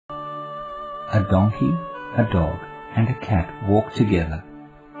A donkey, a dog, and a cat walk together.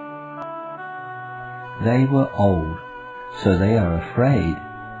 They were old, so they are afraid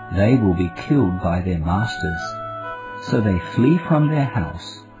they will be killed by their masters. So they flee from their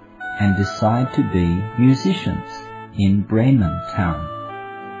house and decide to be musicians in Bremen town.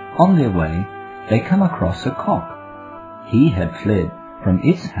 On their way, they come across a cock. He had fled from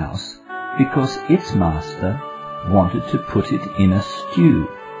its house because its master wanted to put it in a stew.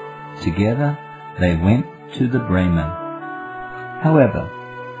 Together they went to the Bremen. However,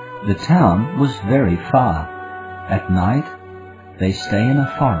 the town was very far. At night, they stay in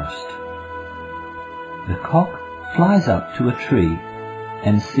a forest. The cock flies up to a tree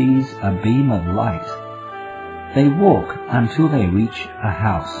and sees a beam of light. They walk until they reach a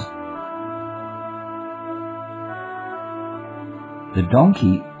house. The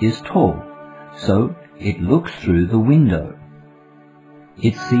donkey is tall, so it looks through the window.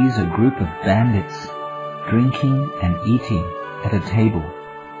 It sees a group of bandits drinking and eating at a table.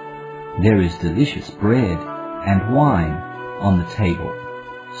 There is delicious bread and wine on the table.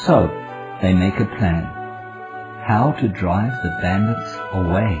 So they make a plan how to drive the bandits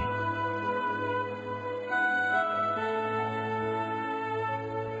away.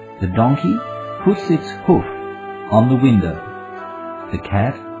 The donkey puts its hoof on the window. The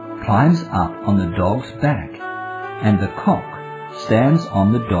cat climbs up on the dog's back, and the cock stands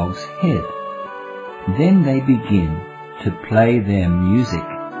on the dog's head. Then they begin to play their music.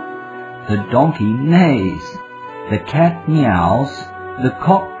 The donkey neighs, the cat meows, the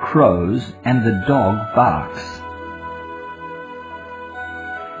cock crows, and the dog barks.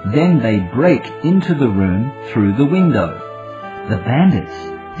 Then they break into the room through the window. The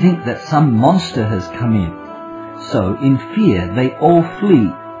bandits think that some monster has come in, so in fear they all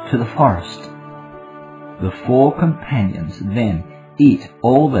flee to the forest. The four companions then eat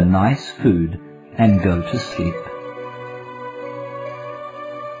all the nice food and go to sleep.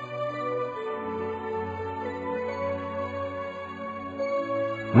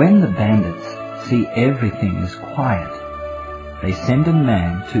 When the bandits see everything is quiet, they send a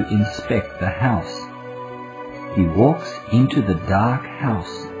man to inspect the house. He walks into the dark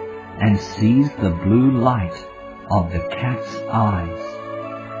house and sees the blue light of the cat's eyes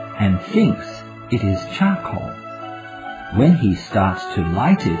and thinks it is charcoal. When he starts to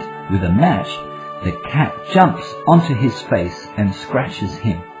light it with a match, the cat jumps onto his face and scratches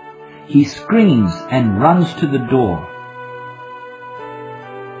him. He screams and runs to the door.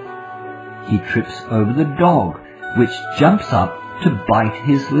 He trips over the dog, which jumps up to bite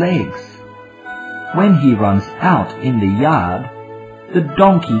his legs. When he runs out in the yard, the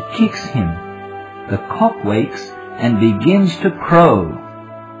donkey kicks him. The cock wakes and begins to crow.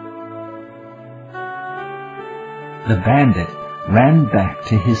 The bandit ran back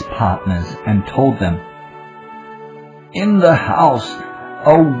to his partners and told them, "In the house,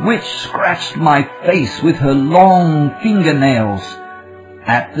 a witch scratched my face with her long fingernails.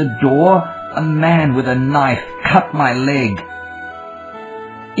 At the door, a man with a knife cut my leg.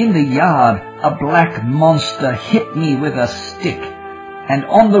 In the yard, a black monster hit me with a stick. And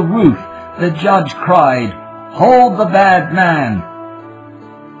on the roof, the judge cried, 'Hold the bad man!'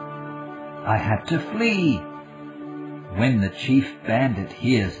 I had to flee." When the chief bandit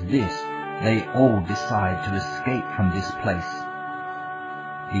hears this, they all decide to escape from this place.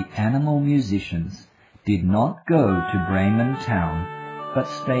 The animal musicians did not go to Bremen town, but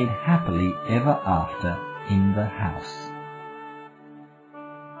stayed happily ever after in the house.